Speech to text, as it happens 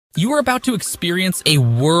You are about to experience a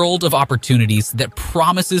world of opportunities that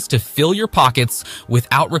promises to fill your pockets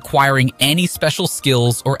without requiring any special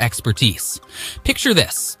skills or expertise. Picture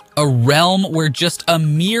this, a realm where just a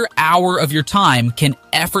mere hour of your time can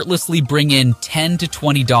effortlessly bring in $10 to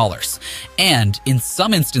 $20. And in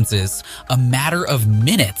some instances, a matter of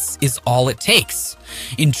minutes is all it takes.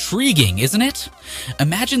 Intriguing, isn't it?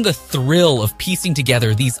 Imagine the thrill of piecing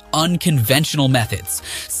together these unconventional methods,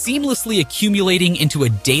 seamlessly accumulating into a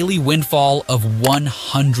daily windfall of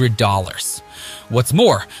 $100. What's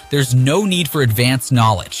more, there's no need for advanced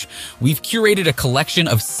knowledge. We've curated a collection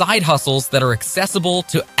of side hustles that are accessible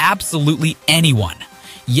to absolutely anyone.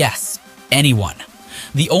 Yes, anyone.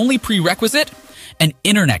 The only prerequisite? An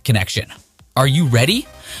internet connection. Are you ready?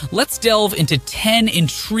 Let's delve into 10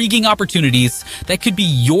 intriguing opportunities that could be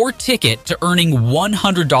your ticket to earning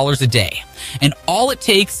 $100 a day. And all it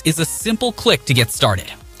takes is a simple click to get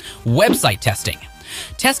started. Website testing.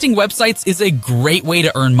 Testing websites is a great way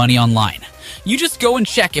to earn money online. You just go and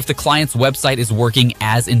check if the client's website is working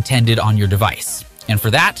as intended on your device. And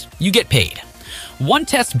for that, you get paid. One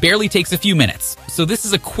test barely takes a few minutes, so this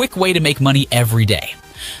is a quick way to make money every day.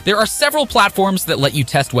 There are several platforms that let you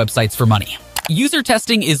test websites for money. User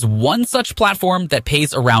testing is one such platform that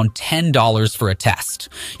pays around $10 for a test.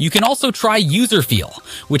 You can also try Userfeel,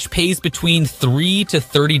 which pays between $3 to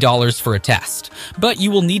 $30 for a test, but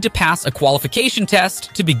you will need to pass a qualification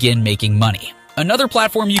test to begin making money. Another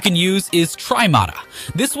platform you can use is Trimata.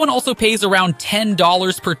 This one also pays around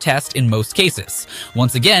 $10 per test in most cases.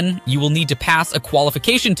 Once again, you will need to pass a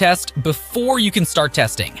qualification test before you can start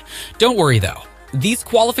testing. Don't worry though. These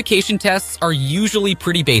qualification tests are usually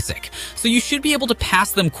pretty basic, so you should be able to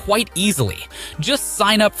pass them quite easily. Just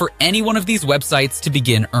sign up for any one of these websites to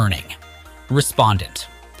begin earning. Respondent.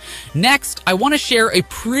 Next, I want to share a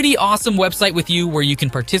pretty awesome website with you where you can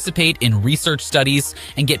participate in research studies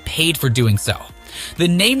and get paid for doing so. The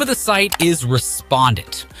name of the site is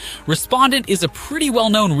Respondent. Respondent is a pretty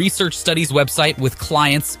well-known research studies website with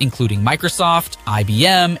clients including Microsoft,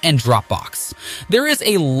 IBM, and Dropbox. There is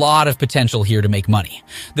a lot of potential here to make money.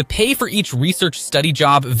 The pay for each research study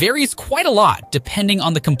job varies quite a lot depending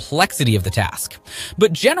on the complexity of the task.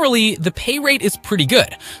 But generally, the pay rate is pretty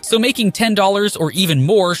good, so making $10 or even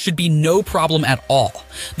more should be no problem at all.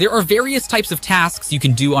 There are various types of tasks you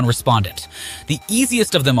can do on Respondent. The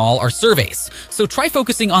easiest of them all are surveys, so try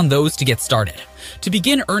focusing on those to get started. To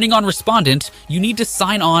begin earning on Respondent, you need to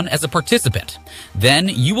sign on as a participant. Then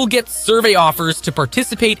you will get survey offers to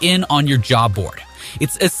participate in on your job board.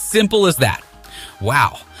 It's as simple as that.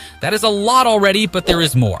 Wow, that is a lot already, but there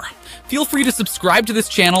is more. Feel free to subscribe to this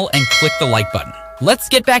channel and click the like button. Let's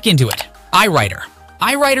get back into it. iWriter.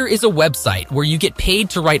 iWriter is a website where you get paid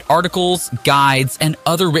to write articles, guides, and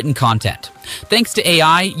other written content. Thanks to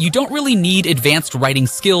AI, you don't really need advanced writing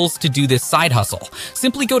skills to do this side hustle.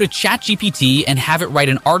 Simply go to ChatGPT and have it write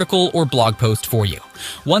an article or blog post for you.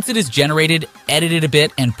 Once it is generated, edit it a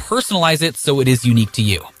bit and personalize it so it is unique to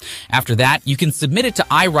you. After that, you can submit it to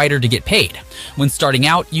iWriter to get paid. When starting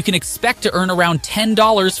out, you can expect to earn around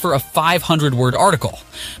 $10 for a 500-word article.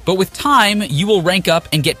 But with time, you will rank up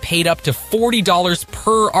and get paid up to $40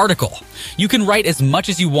 per article. You can write as much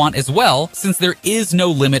as you want as well, since there is no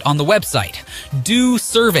limit on the website. Do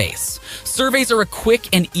surveys. Surveys are a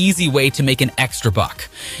quick and easy way to make an extra buck.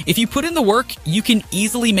 If you put in the work, you can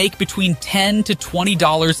easily make between $10 to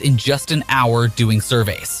 $20 in just an hour doing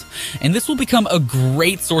surveys. And this will become a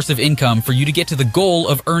great source of income for you to get to the goal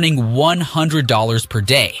of earning $100 per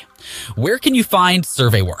day. Where can you find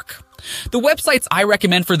survey work? The websites I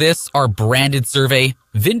recommend for this are Branded Survey,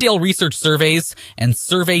 Vindale Research Surveys, and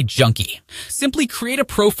Survey Junkie. Simply create a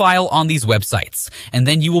profile on these websites, and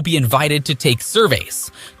then you will be invited to take surveys.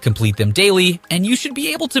 Complete them daily, and you should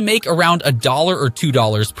be able to make around $1 or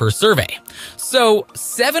 $2 per survey. So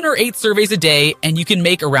 7 or 8 surveys a day, and you can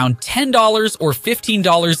make around $10 or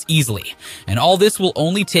 $15 easily. And all this will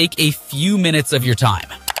only take a few minutes of your time.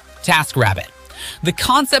 TaskRabbit. The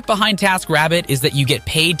concept behind TaskRabbit is that you get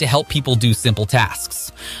paid to help people do simple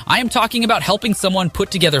tasks. I am talking about helping someone put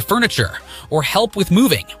together furniture or help with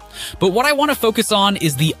moving. But what I want to focus on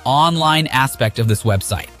is the online aspect of this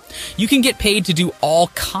website. You can get paid to do all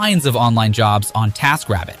kinds of online jobs on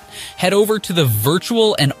TaskRabbit. Head over to the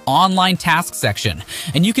virtual and online task section,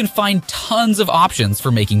 and you can find tons of options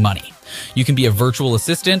for making money. You can be a virtual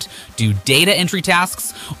assistant, do data entry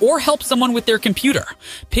tasks, or help someone with their computer.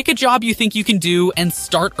 Pick a job you think you can do and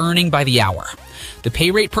start earning by the hour. The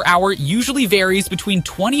pay rate per hour usually varies between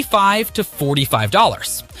 $25 to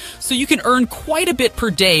 $45, so you can earn quite a bit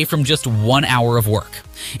per day from just 1 hour of work.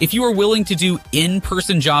 If you are willing to do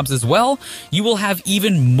in-person jobs as well, you will have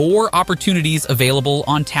even more opportunities available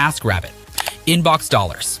on TaskRabbit.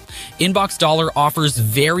 InboxDollars. InboxDollar offers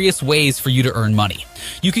various ways for you to earn money.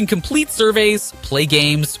 You can complete surveys, play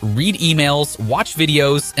games, read emails, watch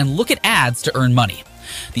videos, and look at ads to earn money.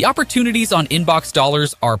 The opportunities on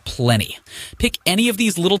InboxDollars are plenty. Pick any of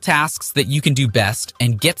these little tasks that you can do best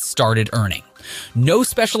and get started earning. No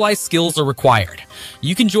specialized skills are required.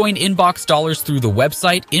 You can join InboxDollars through the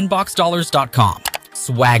website InboxDollars.com.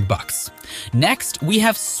 SwagBucks. Next, we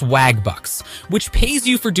have SwagBucks, which pays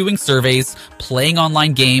you for doing surveys, playing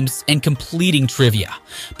online games, and completing trivia.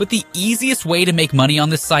 But the easiest way to make money on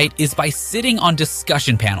this site is by sitting on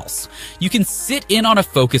discussion panels. You can sit in on a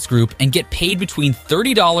focus group and get paid between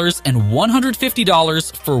 $30 and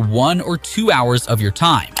 $150 for 1 or 2 hours of your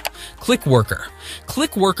time. ClickWorker.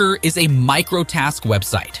 ClickWorker is a Microtask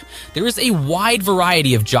website. There is a wide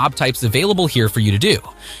variety of job types available here for you to do.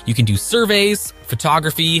 You can do surveys,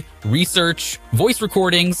 photography, research, voice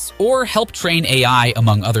recordings, or help train AI,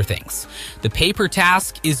 among other things. The pay per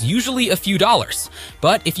task is usually a few dollars,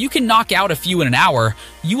 but if you can knock out a few in an hour,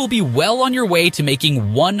 you will be well on your way to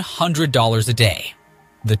making $100 a day.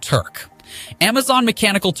 The Turk. Amazon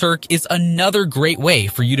Mechanical Turk is another great way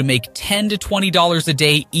for you to make $10 to $20 a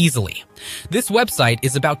day easily. This website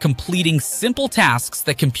is about completing simple tasks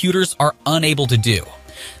that computers are unable to do.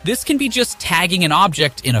 This can be just tagging an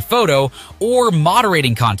object in a photo or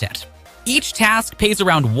moderating content. Each task pays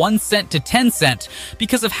around 1 cent to 10 cents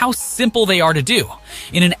because of how simple they are to do.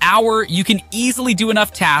 In an hour, you can easily do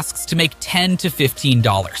enough tasks to make $10 to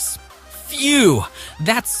 $15. Phew!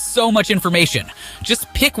 That's so much information.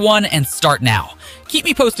 Just pick one and start now. Keep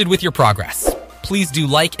me posted with your progress. Please do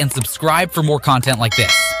like and subscribe for more content like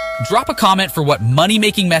this. Drop a comment for what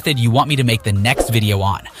money-making method you want me to make the next video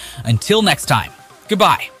on. Until next time,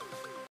 goodbye.